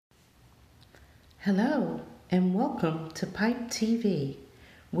Hello, and welcome to Pipe TV,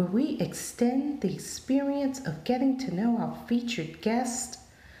 where we extend the experience of getting to know our featured guest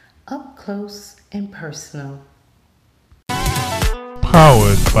up close and personal.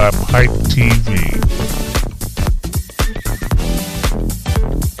 Powered by Pipe TV.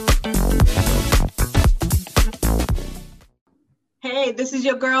 Hey, this is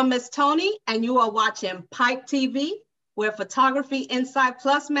your girl, Miss Tony, and you are watching Pipe TV, where Photography Inside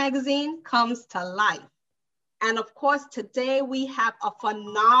Plus magazine comes to life. And of course, today we have a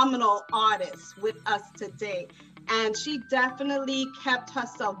phenomenal artist with us today. And she definitely kept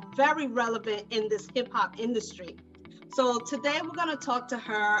herself very relevant in this hip hop industry. So today we're going to talk to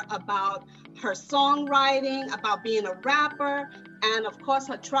her about her songwriting, about being a rapper, and of course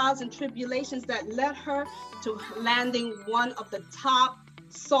her trials and tribulations that led her to landing one of the top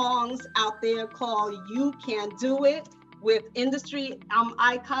songs out there called You Can Do It with industry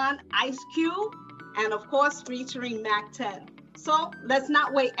icon Ice Cube, and of course featuring Mac 10. So let's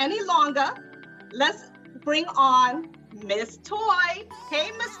not wait any longer. Let's bring on Miss Toy.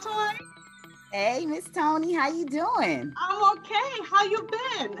 Hey, Miss Toy. Hey, Miss Tony, how you doing? I'm okay. How you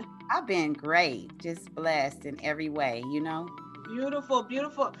been? I've been great, just blessed in every way, you know? Beautiful,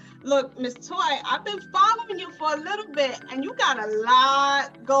 beautiful. Look, Miss Toy, I've been following you for a little bit, and you got a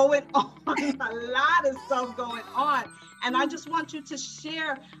lot going on, a lot of stuff going on. And I just want you to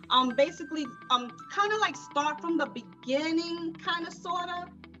share, basically, kind of like start from the beginning, kind of, sort of,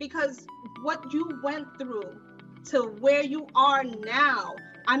 because what you went through to where you are now.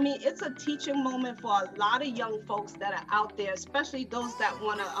 I mean, it's a teaching moment for a lot of young folks that are out there, especially those that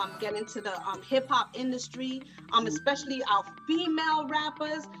want to get into the hip hop industry, especially our female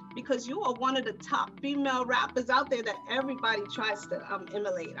rappers, because you are one of the top female rappers out there that everybody tries to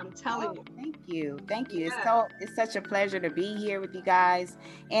emulate. I'm telling you. Thank you. Thank you. Yeah. It's such a pleasure to be here with you guys.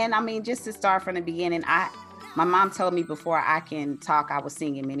 And I mean, just to start from the beginning, my mom told me before I can talk, I was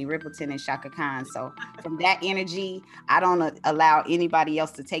singing Minnie Riperton and Shaka Khan. So from that energy, I don't allow anybody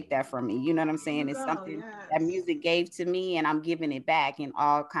else to take that from me. You know what I'm saying? It's something that music gave to me, and I'm giving it back in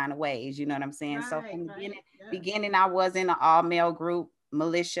all kind of ways. You know what I'm saying? Right, So from the right. beginning, I was in an all male group,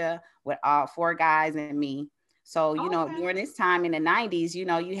 militia, with all four guys and me. So, you know, Okay. during this time in the 90s, you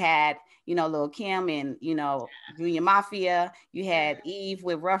know, you had, you know, Lil Kim and, you know, Junior Mafia, you had Eve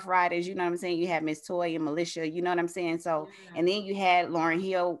with Rough Riders, you know what I'm saying? You had Miss Toy and Militia, you know what I'm saying? So, and then you had Lauren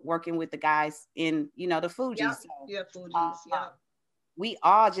Hill working with the guys in, you know, the Fugees. Yep. So, Yeah, Fugees, yep. we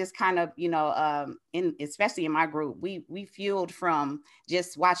all just kind of, you know, especially in my group, we fueled from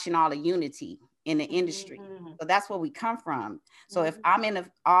just watching all the unity in the industry. Mm-hmm. So that's where we come from. So if I'm in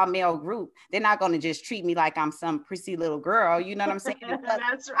an all male group, they're not going to just treat me like I'm some prissy little girl. You know what I'm saying?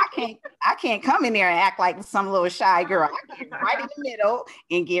 That's right. I can't come in there and act like some little shy girl. I get right in the middle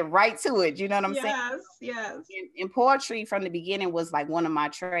and get right to it. You know what I'm saying? Yes. And poetry from the beginning was like one of my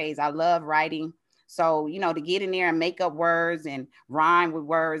trades. I love writing. So, you know, to get in there and make up words and rhyme with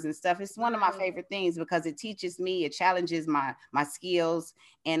words and stuff, it's one of my favorite things because it teaches me, it challenges my skills.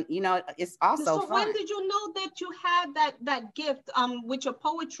 And, you know, it's also so fun. When did you know that you had that gift with your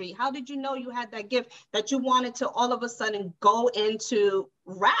poetry? How did you know you had that gift that you wanted to all of a sudden go into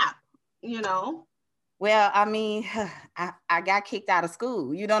rap, you know? Well, I mean, I got kicked out of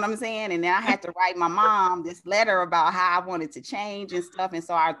school, you know what I'm saying? And then I had to write my mom this letter about how I wanted to change and stuff. And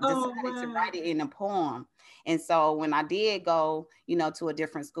so I decided to write it in a poem. And so when I did go, you know, to a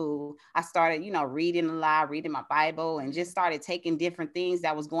different school, I started, you know, reading a lot, reading my Bible, and just started taking different things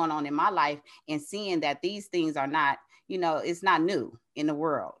that was going on in my life and seeing that these things are not, you know, it's not new in the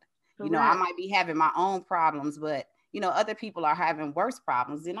world. Correct. You know, I might be having my own problems, but, you know, other people are having worse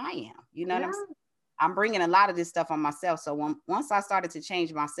problems than I am. You know what I'm saying? I'm bringing a lot of this stuff on myself. So once I started to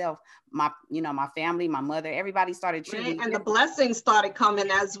change myself, my family, my mother, everybody started treating me. And the blessings started coming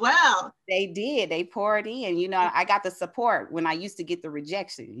as well. They did. They poured in. You know, I got the support when I used to get the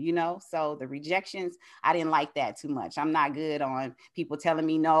rejection, you know. So the rejections, I didn't like that too much. I'm not good on people telling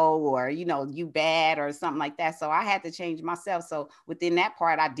me no or, you know, you bad or something like that. So I had to change myself. So within that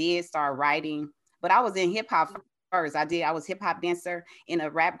part, I did start writing, but I was in hip hop first. I was hip hop dancer in a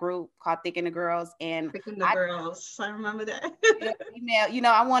rap group called Thick and the Girls. And Thick and the Girls, I remember that. Female, you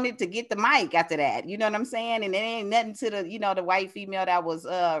know, I wanted to get the mic after that. You know what I'm saying? And it ain't nothing to the, you know, the white female that was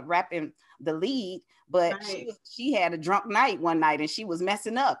rapping the lead, but she had a drunk night one night and she was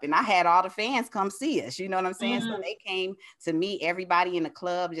messing up. And I had all the fans come see us. You know what I'm saying? So they came to meet everybody in the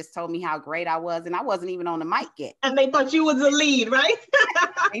club, just told me how great I was, and I wasn't even on the mic yet. And they thought you was the lead, right?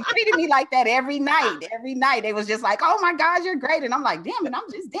 They treated me like that every night. Every night they was just like, "Oh my God, you're great," and I'm like, "Damn it,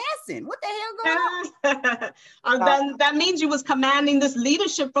 I'm just dancing. What the hell going on?" Then that means you was commanding this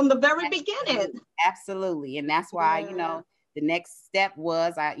leadership from the very beginning. Absolutely, and that's why the next step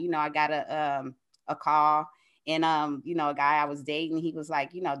was I got a call, and a guy I was dating, he was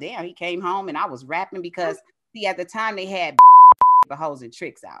like, damn, he came home and I was rapping because see at the time they had the hoes and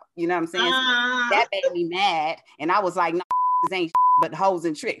tricks out. You know what I'm saying? So that made me mad, and I was like, no, this ain't but hoes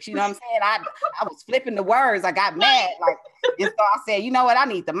and tricks. You know what I'm saying? I was flipping the words. I got mad, like, and so I said, you know what? I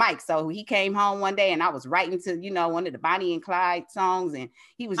need the mic. So he came home one day, and I was writing to one of the Bonnie and Clyde songs, and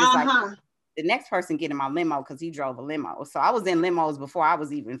he was just like, the next person get in my limo because he drove a limo. So I was in limos before I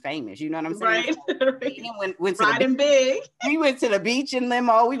was even famous. You know what I'm saying? Right. So he went to riding big. We went to the beach in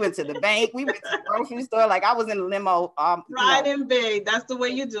limo. We went to the bank. We went to the grocery store. Like I was in a limo. Riding big. That's the way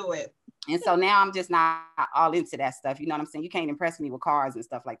you do it. And so now I'm just not all into that stuff. You know what I'm saying? You can't impress me with cars and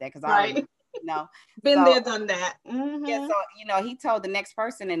stuff like that because I been there, done that. Yeah. So he told the next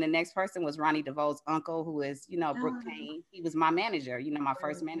person, and the next person was Ronnie DeVoe's uncle, who is Brooke Payne. He was my manager. My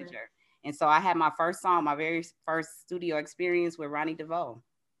first manager. And so I had my first song, my very first studio experience with Ronnie DeVoe.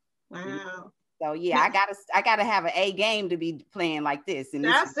 Wow. So yeah, I gotta have an A game to be playing like this. And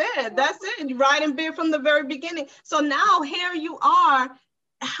that's it. You're riding big from the very beginning. So now here you are.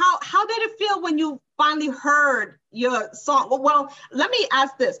 How did it feel when you finally heard your song? Well, let me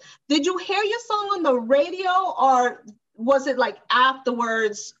ask this. Did you hear your song on the radio, or was it like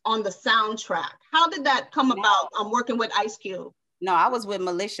afterwards on the soundtrack? How did that come about? I'm working with Ice Cube. No, I was with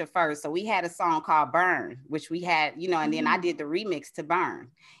Militia first. So we had a song called Burn, which we had, and then I did the remix to Burn.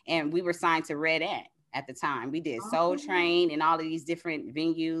 And we were signed to Red Ant at the time. We did Soul Train and all of these different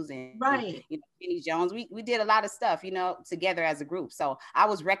venues and Kenny Jones. We did a lot of stuff, together as a group. So I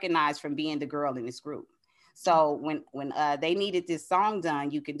was recognized from being the girl in this group. So when they needed this song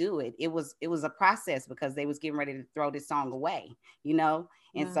done, You Can Do It. It was a process because they was getting ready to throw this song away,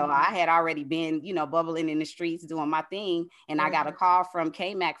 And so I had already been, bubbling in the streets doing my thing. And I got a call from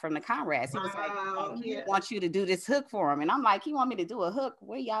K-Mac from the Conrads. He was like, he wants you to do this hook for him. And I'm like, he want me to do a hook?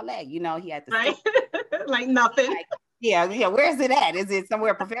 Where y'all at? He had to like nothing. Like, yeah. Where's it at? Is it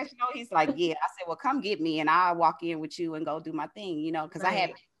somewhere professional? He's like, yeah. I said, well, come get me and I'll walk in with you and go do my thing, because I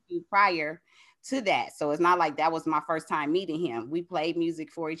had been prior to that. So it's not like that was my first time meeting him. We played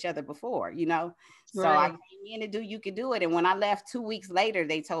music for each other before, So I came in to do You Can Do It. And when I left 2 weeks later,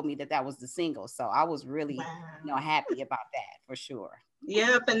 they told me that was the single. So I was really, happy about that for sure.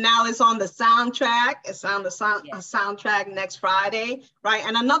 Yep. And now it's on the soundtrack. It's on the soundtrack next Friday. Right.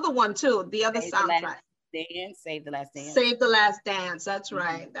 And another one too, the other soundtrack. Save the Last Dance. Save the Last Dance. That's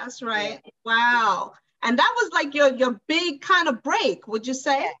right. That's right. Yeah. Wow. And that was like your big kind of break, would you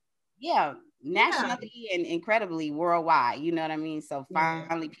say? Yeah. Nationally and incredibly worldwide, you know what I mean? So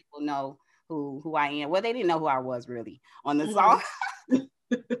finally people know who I am. Well, they didn't know who I was really on the song.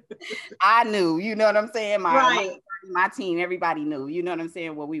 I knew, you know what I'm saying? My team, everybody knew, you know what I'm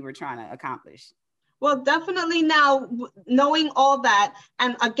saying, what we were trying to accomplish. Well, definitely now knowing all that,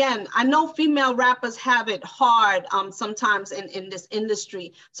 and again, I know female rappers have it hard sometimes in this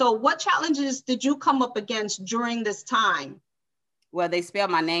industry. So what challenges did you come up against during this time? Well, they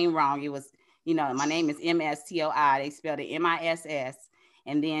spelled my name wrong. It was, my name is M-S-T-O-I. They spelled it M-I-S-S.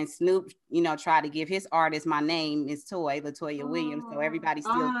 And then Snoop, tried to give his artist my name is Latoya Williams. So everybody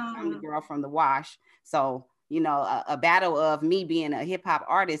still I'm the girl from the Wash. So, a battle of me being a hip hop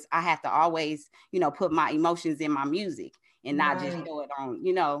artist, I have to always, put my emotions in my music and not just show it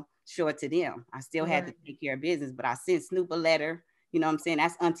on, show it to them. I still had to take care of business, but I sent Snoop a letter. You know what I'm saying?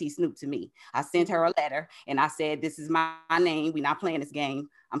 That's Auntie Snoop to me. I sent her a letter and I said, this is my name. We're not playing this game.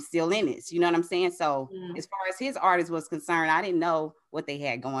 I'm still in this. You know what I'm saying? So as far as his artist was concerned, I didn't know what they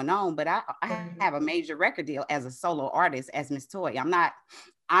had going on, but I have a major record deal as a solo artist as Miss Toy. I'm not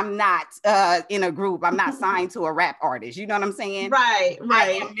in a group. I'm not signed to a rap artist. You know what I'm saying? Right.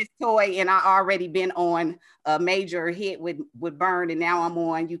 I am Miss Toy, and I already been on a major hit with Burn, and now I'm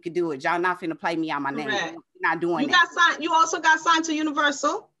on You Can Do It. Y'all not finna play me out my name. Right. Not doing that. You also got signed to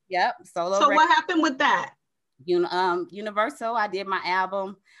Universal. Yep. Solo. So what happened with that? Universal. I did my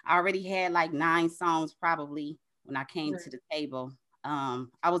album. I already had like 9 songs probably when I came to the table. I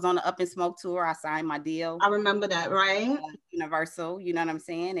was on the Up in Smoke tour. I signed my deal. I remember that, right? Universal, you know what I'm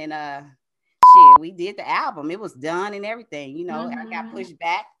saying? And shit, we did the album. It was done and everything, you know. I got pushed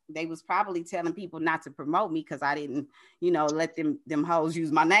back. They was probably telling people not to promote me because I didn't, you know, let them hoes use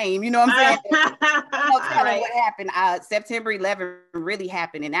my name. You know what I'm saying? Tell them what happened. September 11 really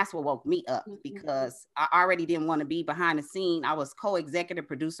happened, and that's what woke me up because I already didn't want to be behind the scene. I was co-executive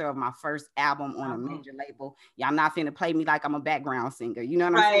producer of my first album on a major label. Y'all not finna play me like I'm a background singer. You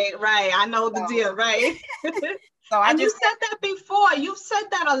know what I'm saying? Right. I know the deal, right? So you said that before. You've said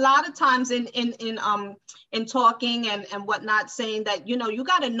that a lot of times in talking and whatnot, saying that, you know, you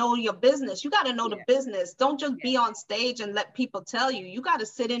got to know your business. You got to know the business. Don't just be on stage and let people tell you. You got to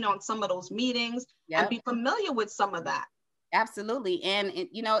sit in on some of those meetings and be familiar with some of that. Absolutely. And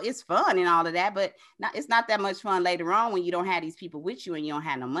you know, it's fun and all of that, but it's not that much fun later on when you don't have these people with you and you don't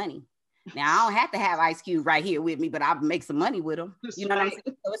have no money. Now, I don't have to have Ice Cube right here with me, but I'll make some money with him. You know what I'm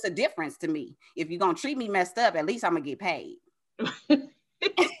saying? So it's a difference to me. If you're going to treat me messed up, at least I'm going to get paid. I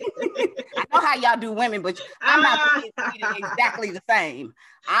know how y'all do women, but I'm not going to get treated exactly the same.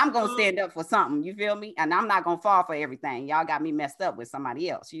 I'm going to stand up for something. You feel me? And I'm not going to fall for everything. Y'all got me messed up with somebody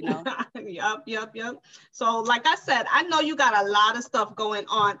else, you know? Yep. So like I said, I know you got a lot of stuff going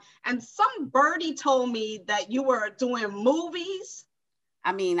on. And some birdie told me that you were doing movies.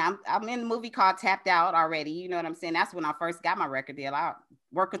 I mean, I'm in a movie called Tapped Out already. You know what I'm saying? That's when I first got my record deal. I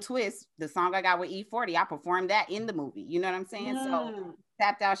Work a Twist, the song I got with E40, I performed that in the movie. You know what I'm saying? So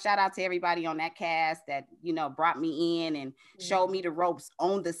Tapped Out, shout out to everybody on that cast that, you know, brought me in and showed me the ropes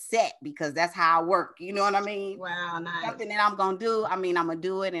on the set because that's how I work. You know what I mean? Wow, nice. Something that I'm going to do. I mean, I'm going to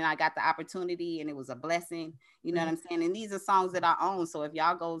do it. And I got the opportunity and it was a blessing. You know what I'm saying? And these are songs that I own. So if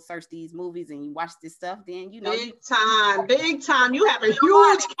y'all go search these movies and you watch this stuff, then, you know. Big time. You have a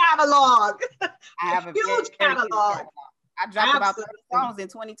huge catalog. I have a huge catalog. I dropped about 30 songs in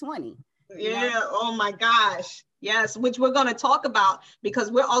 2020. Yeah. Know? Oh my gosh. Yes. Which we're going to talk about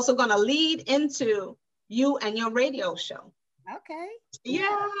because we're also going to lead into you and your radio show. Okay.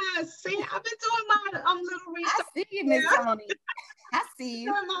 Yeah. See, I've been doing my little research. I see you, Miss Tony. I see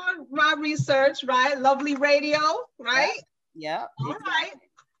you. My research, right? Lovely radio, right? Yep. All right.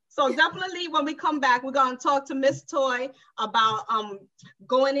 So definitely when we come back, we're going to talk to Miss Toy about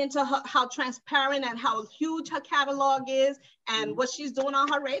going into how transparent and how huge her catalog is and what she's doing on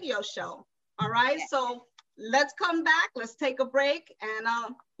her radio show. All right. Yeah. So let's come back. Let's take a break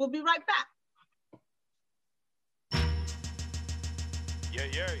and we'll be right back.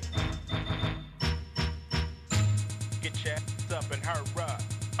 Yeah. Get your ass up and hurry up.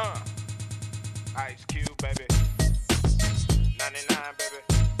 Ice Cube, baby. 99, baby.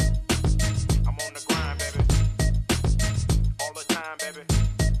 I'm on the grind, baby. All the time, baby.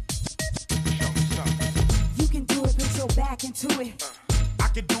 Show me something. You can do it, put your back into it. I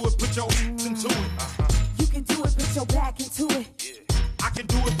can do it, put your into it. You can do it, put your back into it. Yeah. I can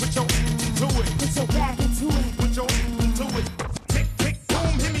do it, put your into it. Put your back into it. Put your into it. Tick, tick,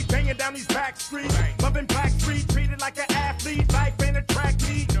 boom, hit me banging down these back streets. Loving Black Street, treated like an athlete. Life ain't a track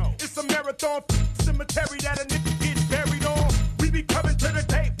meet. No. It's a marathon cemetery that a nigga gets buried on. We be coming to the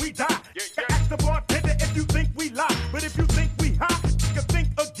day we die. Ask the bartender if you think we lie. But if you think we hot, you can think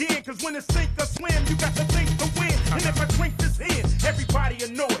again. Cause when it's sink or swim, you got to think to win. And if I drink this in, everybody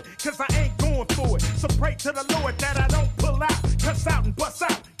will know it. Cause I ain't going for it. So pray to the Lord that I don't pull out. Cuss out and bust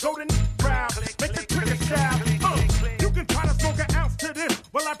out. Go to crowd. Make the trigger shout. You can try to smoke an ounce to this.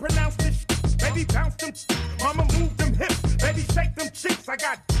 Well, I pronounce this baby bounce them. Mama move them hips. Baby shake them cheeks. I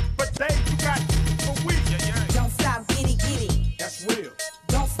got but days you got for weeks. Don't stop, get it. That's real.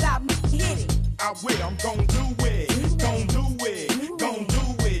 Don't stop, hit it. I will, I'm gon' do it. Gon' do it. Gon'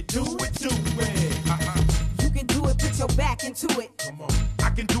 do it. Do it. You can do it, put your back into it. Come on. I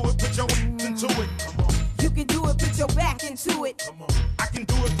can do it, put your into it. Come on. You can do it, put your back into it. Come on. I can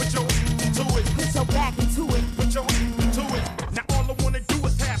do it, put your into it. Put your back into it. Put your into it. Now all I wanna do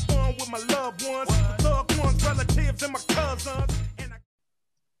is have fun with my loved ones, loved ones, relatives, and my cousins.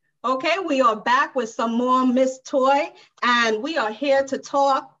 Okay, we are back with some more Miss Toy, and we are here to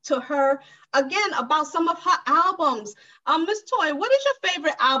talk to her again about some of her albums. Miss Toy, what is your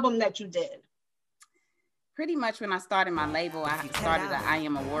favorite album that you did? Pretty much when I started my label, I started the I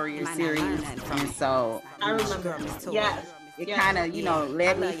Am a Warrior series, and so I remember. Yes. It kind of, you know,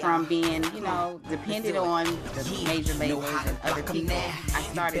 led me from being, you know, dependent on the major labels and other people. I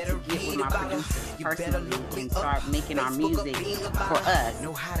started to get with my producers personally and start making our music for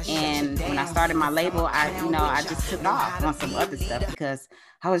us. And when I started my label, I just took off on some other stuff because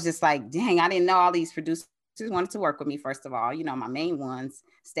I was just like, dang, I didn't know all these producers producers wanted to work with me, first of all. You know, my main ones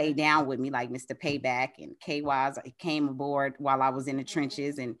stayed down with me, like Mr. Payback and K-Wise came aboard while I was in the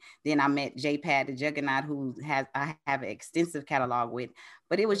trenches. And then I met J-Pad the Juggernaut, I have an extensive catalog with.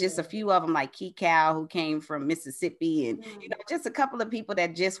 But it was just a few of them, like Key Cal, who came from Mississippi, and you know, just a couple of people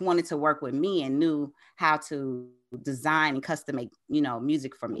that just wanted to work with me and knew how to design and custom make, you know,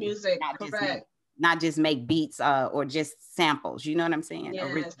 music for me. Not just make beats or just samples. You know what I'm saying?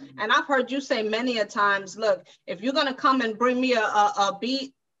 Yes. And I've heard you say many a times, look, if you're gonna come and bring me a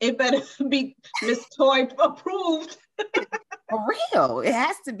beat, it better be Miss Toy approved. For real, it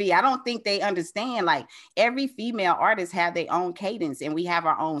has to be. I don't think they understand, like, every female artist have their own cadence and we have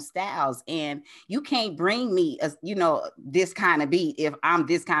our own styles, and you can't bring me you know, this kind of beat if I'm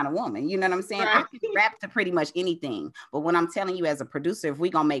this kind of woman. You know what I'm saying? Right. I can rap to pretty much anything, but when I'm telling you as a producer, if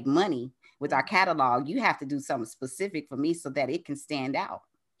we're gonna make money with our catalog, you have to do something specific for me so that it can stand out.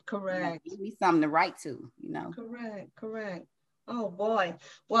 Correct. You know, give me something to write to, you know. Correct. Oh boy.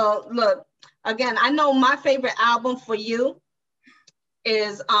 Well, look, again, I know my favorite album for you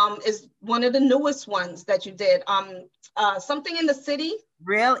is one of the newest ones that you did. Something in the City.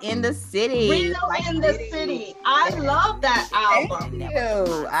 Real in the City. Real in the City. I love that album. Thank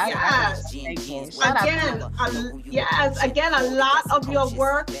you. Again, a lot of your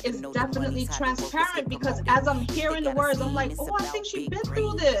work is definitely transparent, because as I'm hearing the words, I'm like, oh, I think she's been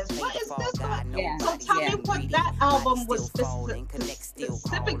through this. What is this? So tell me what that album was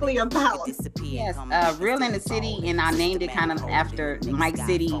specifically about. Yes, Real in the City, and I named it kind of after Mike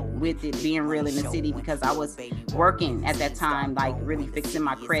City, with it being Real in the City, because I was working at that time, like really fixing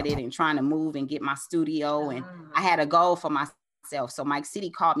my credit and trying to move and get my studio, and I had a goal for myself. So Mike City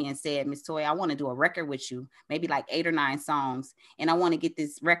called me and said, Miss Toy, I want to do a record with you, maybe like 8 or 9 songs, and I want to get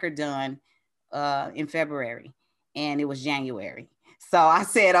this record done in February. And it was January. So I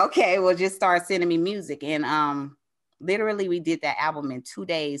said, okay, well, just start sending me music. And literally we did that album in 2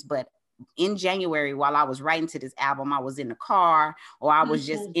 days. But in January, while I was writing to this album, I was in the car, or I was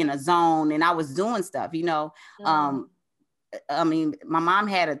just in a zone, and I was doing stuff, you know. I mean, my mom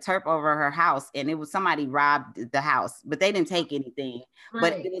had a Terp over her house, and it was somebody robbed the house, but they didn't take anything. Right.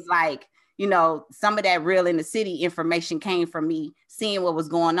 But it was like, you know, some of that Real in the City information came from me seeing what was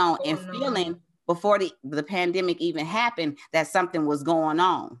going on and feeling before the pandemic even happened that something was going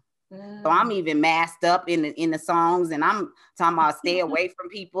on. So I'm even masked up in the songs, and I'm talking about stay away from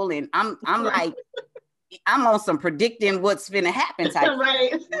people, and I'm like, I'm on some predicting what's gonna happen type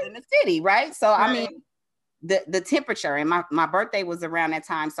right in the city, right? So right. I mean, the temperature, and my birthday was around that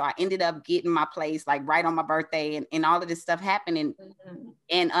time, so I ended up getting my place like right on my birthday, and all of this stuff happened,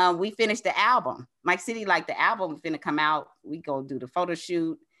 and we finished the album. Mike City, like, the album finna come out, we go do the photo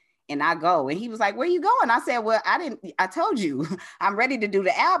shoot, and I go, and he was like, where you going? I said, well, I told you, I'm ready to do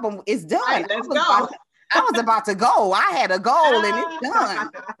the album. It's done. Right, let's go. I was about to go. I had a goal, and it's done.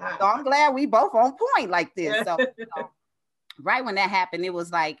 So I'm glad we both on point like this. So right when that happened, it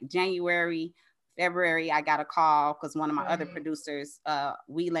was like January, February, I got a call because one of my other producers,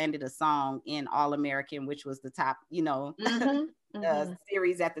 we landed a song in All American, which was the top, you know,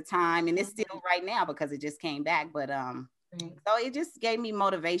 series at the time. And it's still right now because it just came back. But so it just gave me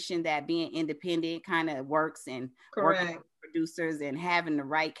motivation that being independent kind of works, and working with producers and having the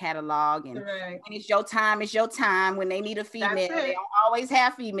right catalog. And when it's your time, it's your time. When they need a female, they don't always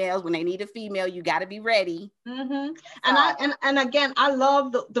have females. When they need a female, you got to be ready. So, and again, I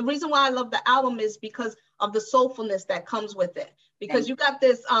love the reason why I love the album is because of the soulfulness that comes with it. Because you got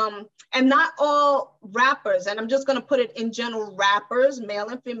this, and not all rappers, and I'm just going to put it in general, rappers, male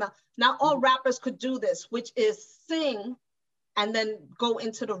and female, not all rappers could do this, which is sing and then go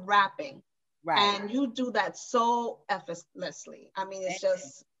into the rapping. Right. And you do that so effortlessly. I mean, it's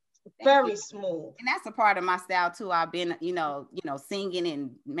just very smooth. And that's a part of my style too. I've been, you know, singing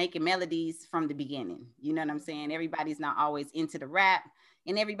and making melodies from the beginning. You know what I'm saying? Everybody's not always into the rap,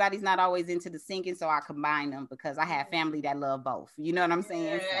 and everybody's not always into the singing. So I combine them because I have family that love both. You know what I'm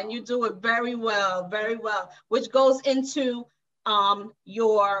saying? Yeah, and you do it very well, which goes into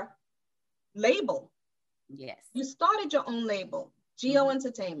your label. Yes. You started your own label, Geo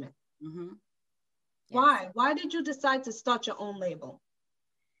Entertainment. Yes. Why did you decide to start your own label?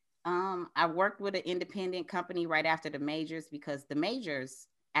 I worked with an independent company right after the majors, because the majors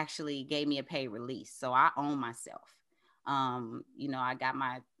actually gave me a pay release. So I own myself. You know, I got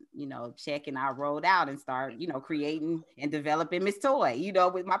my, check, and I rolled out and started, creating and developing Miss Toy,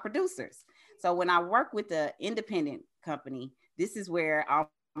 with my producers. So when I work with the independent company, this is where I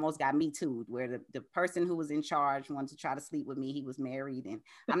almost got me too, where the person who was in charge wanted to try to sleep with me. He was married, and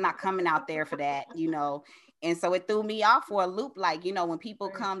I'm not coming out there for that, And so it threw me off for a loop. Like, when people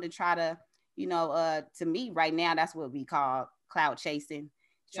come to try to, to me right now, that's what we call clout chasing.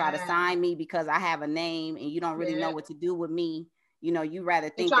 Try to sign me because I have a name and you don't really know what to do with me. You rather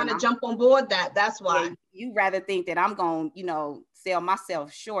think you're trying to jump on board that. That's why. You rather think that I'm going to, sell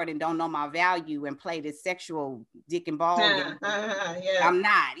myself short and don't know my value and play this sexual dick and ball game. I'm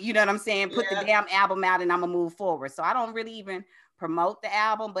not, you know what I'm saying? Put the damn album out and I'm gonna move forward. So I don't really even promote the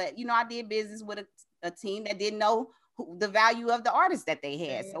album, but I did business with a team that didn't know the value of the artist that they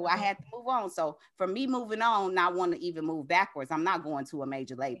had. So I had to move on. So for me moving on, not want to even move backwards. I'm not going to a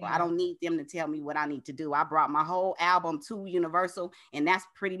major label. I don't need them to tell me what I need to do. I brought my whole album to Universal and that's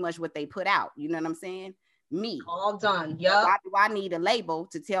pretty much what they put out. You know what I'm saying? Me. All done. Yeah. Why do I need a label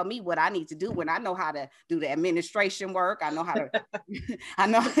to tell me what I need to do when I know how to do the administration work? I know how to,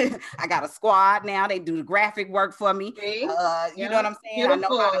 I got a squad now. They do the graphic work for me. You know what I'm saying?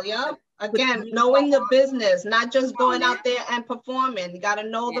 Beautiful. I know Again, knowing the business, not just going out there and performing. You got to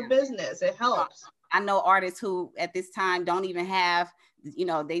know the business. It helps. I know artists who at this time don't even have,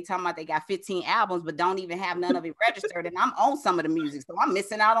 they talking about they got 15 albums, but don't even have none of it registered. And I'm on some of the music. So I'm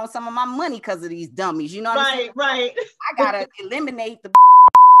missing out on some of my money because of these dummies. You know what I'm saying? Right. I got to eliminate the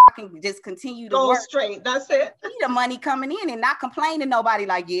I can just continue to go work straight. That's it. See the money coming in and not complain to nobody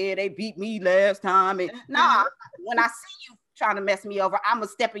like, yeah, they beat me last time. And nah, when I see you trying to mess me over, I'm going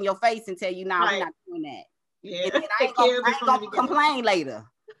to step in your face and tell you, nah, we're not doing that. Yeah. And then I ain't gonna complain later.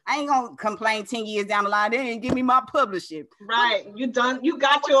 I ain't gonna complain 10 years down the line. They didn't give me my publishing. Right. You done. You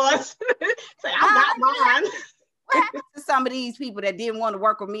got yours. Say, I got mine. What happened to some of these people that didn't want to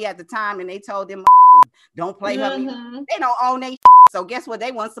work with me at the time and they told them don't play her music? They don't own their so guess what?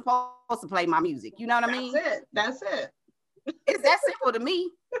 They weren't supposed to play my music. You know what I mean? That's it. It's that simple to me.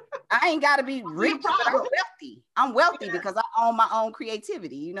 I ain't got to be rich, but I'm wealthy. I'm wealthy because I own my own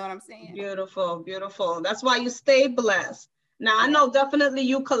creativity. You know what I'm saying? Beautiful, beautiful. That's why you stay blessed. Now, I know definitely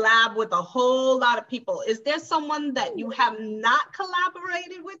you collab with a whole lot of people. Is there someone that you have not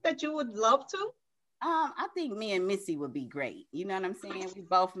collaborated with that you would love to? I think me and Missy would be great. You know what I'm saying? We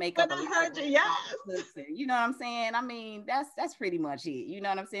both make up. I heard you, yes. You know what I'm saying? I mean, that's pretty much it. You know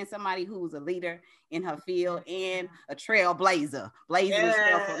what I'm saying? Somebody who's a leader in her field and a trailblazer, blazing the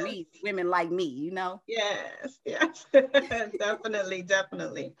trail for me, women like me. You know? Yes,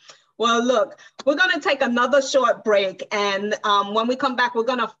 definitely. Well, look, we're going to take another short break, and when we come back, we're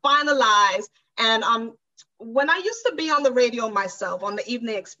going to finalize. And when I used to be on the radio myself, on the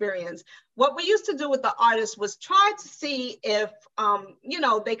Evening Experience, what we used to do with the artists was try to see if,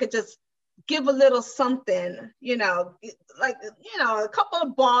 they could just give a little something, a couple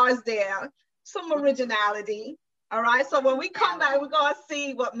of bars there, some originality. All right. So when we come back, we're going to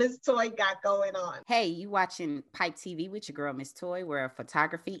see what Miss Toy got going on. Hey, you watching Pipe TV with your girl, Miss Toy, where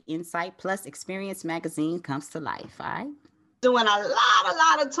photography, insight, plus experience magazine comes to life. All right. Doing a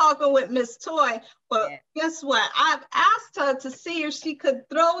lot of talking with Miss Toy, but guess what? I've asked her to see if she could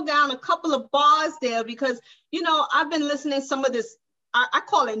throw down a couple of bars there because, I've been listening to some of this, I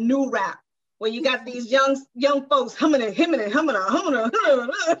call it new rap, where you got these young folks humming. I'm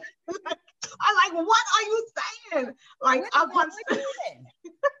like, what are you saying? Like,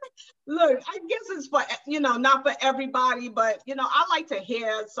 look, I guess it's for, not for everybody, but, I like to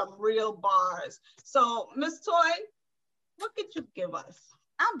hear some real bars. So, Miss Toy, what could you give us?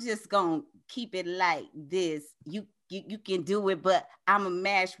 I'm just gonna keep it like this. You can do it, but I'ma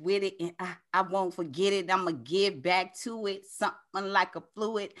mash with it and I won't forget it. I'ma give back to it. Something like a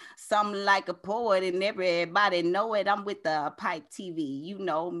fluid, something like a poet, and everybody know it. I'm with the Pipe TV. You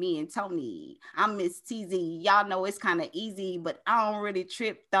know me and Tony. I'm Miss TZ. Y'all know it's kind of easy, but I don't really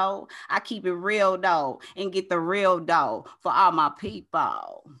trip though. I keep it real though and get the real dough for all my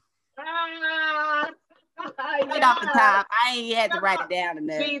people. Right off the top, I ain't had to write it down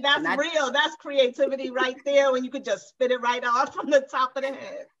enough. See, that's real. That's creativity right there when you could just spit it right off from the top of the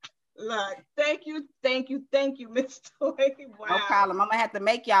head. Look, thank you, Miss Toy. Wow. No problem. I'm gonna have to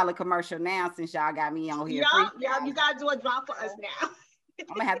make y'all a commercial now since y'all got me on here. Yeah, you gotta do a drop for us now. I'm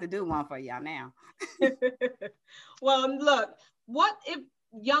gonna have to do one for y'all now. Well, look, what if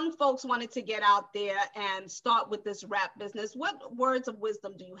young folks wanted to get out there and start with this rap business? What words of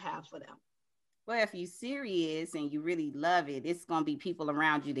wisdom do you have for them? Well, if you're serious and you really love it, it's going to be people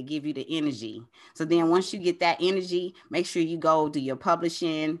around you to give you the energy. So then once you get that energy, make sure you go do your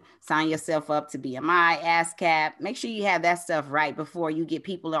publishing, sign yourself up to BMI, ASCAP. Make sure you have that stuff right before you get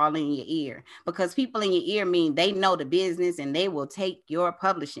people all in your ear. Because people in your ear mean they know the business and they will take your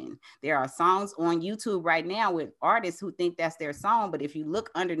publishing. There are songs on YouTube right now with artists who think that's their song. But if you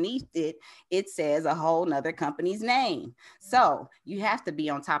look underneath it, it says a whole nother company's name. So you have to be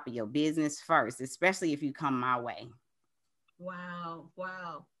on top of your business first, especially if you come my way. Wow.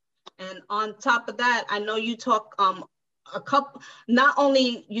 And on top of that, I know you talk not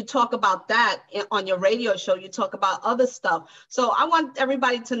only you talk about that on your radio show, you talk about other stuff. So I want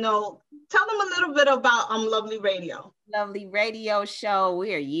everybody to know, tell them a little bit about Lovely Radio. Lovely Radio Show,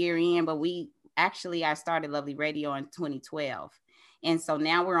 we're a year in, but I started Lovely Radio in 2012. And so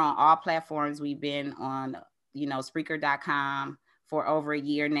now we're on all platforms. We've been on, Spreaker.com for over a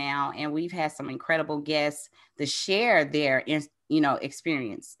year now. And we've had some incredible guests to share their,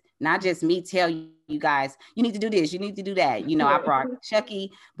 experience. Not just me tell you guys, you need to do this, you need to do that. I brought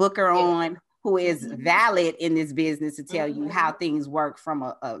Chucky Booker on, who is valid in this business to tell you how things work from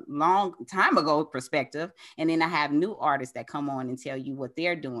a long time ago perspective. And then I have new artists that come on and tell you what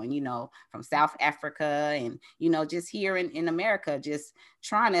they're doing, from South Africa and, just here in America, just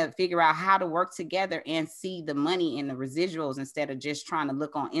trying to figure out how to work together and see the money in the residuals instead of just trying to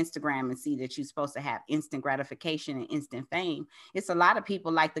look on Instagram and see that you're supposed to have instant gratification and instant fame. It's a lot of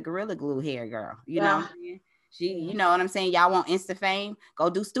people like the Gorilla Glue hair girl, you know what I'm saying? You know what I'm saying? Y'all want instant fame? Go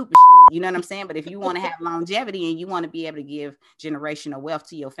do stupid shit. You know what I'm saying? But if you want to have longevity and you want to be able to give generational wealth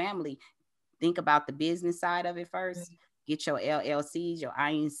to your family, think about the business side of it first. Get your LLCs, your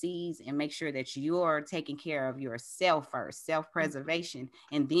INCs, and make sure that you're taking care of yourself first, self-preservation.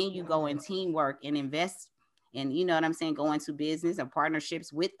 And then you go in teamwork and invest and go into business and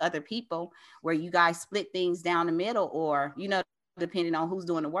partnerships with other people where you guys split things down the middle or, depending on who's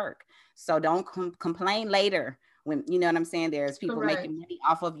doing the work. So don't complain later when, there's people making money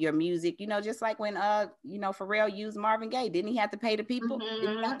off of your music, just like when, Pharrell used Marvin Gaye. Didn't he have to pay the people?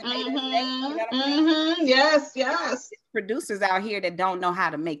 Didn't he have to pay the Yes. There's producers out here that don't know how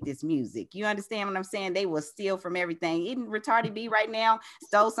to make this music. You understand what I'm saying? They will steal from everything. Even Retarded B right now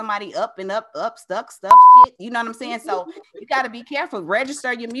stole somebody up, stuff shit. You know what I'm saying? So you got to be careful.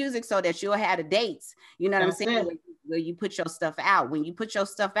 Register your music so that you'll have the dates. You know what I'm saying? Where you put your stuff out. When you put your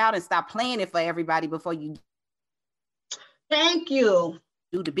stuff out and stop playing it for everybody before you thank you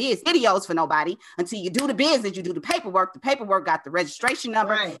do the biz videos for nobody until you do the business, you do the paperwork got the registration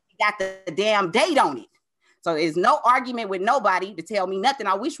number, you got the damn date on it. So there's no argument with nobody to tell me nothing.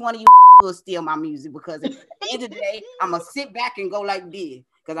 I wish one of you will steal my music because at the end of the day, I'm gonna sit back and go like this.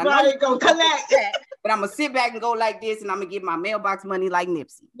 Because I know you're gonna collect that, but I'm gonna sit back and go like this, and I'm gonna get my mailbox money like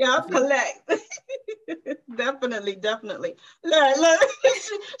Nipsey. Yeah, collect. Definitely. Look,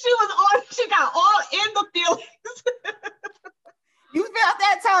 she got all in the feelings. You felt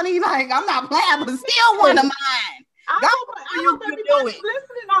that, Tony? Like, I'm not playing, but still one of mine. I hope everybody's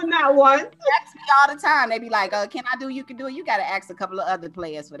listening on that one. They ask me all the time. They be like, can I do you can do it? You got to ask a couple of other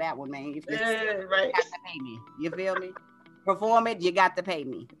players for that one, man. Right. You got to pay me. You feel me? Perform it, you got to pay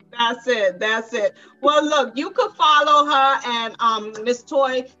me. That's it. Well, look, you could follow her and Miss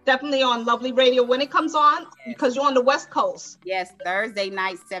Toy definitely on Lovely Radio when it comes on, because you're on the West Coast. Yes, Thursday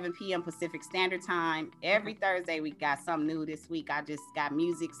night, 7 p.m. Pacific Standard Time. Every Thursday we got something new this week. I just got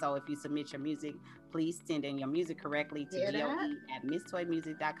music, so if you submit your music, please send in your music correctly to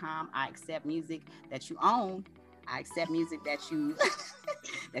DOE@MissToyMusic.com. I accept music that you own. I accept music that you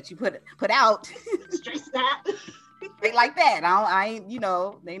that you put out. Stress that. Straight like that. I ain't,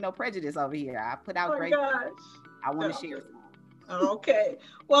 there ain't no prejudice over here. I put out great. I want to share it. Okay.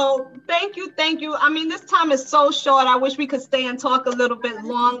 Well, thank you. I mean, this time is so short. I wish we could stay and talk a little bit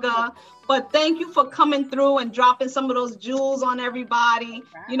longer. But thank you for coming through and dropping some of those jewels on everybody,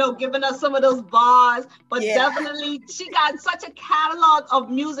 giving us some of those bars. But definitely, she got such a catalog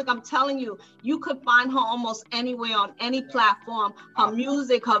of music. I'm telling you, you could find her almost anywhere on any platform. Her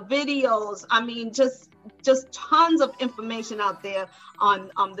music, her videos. I mean, just tons of information out there on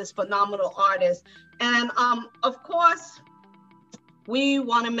this phenomenal artist. And of course, we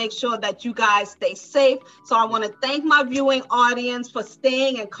want to make sure that you guys stay safe. So I want to thank my viewing audience for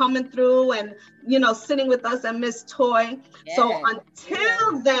staying and coming through and, sitting with us and Miss Toy. So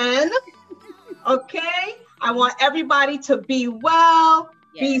until then, okay, I want everybody to be well,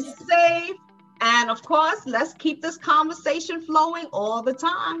 be safe. And of course, let's keep this conversation flowing all the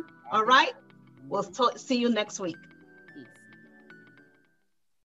time. All right. We'll see you next week.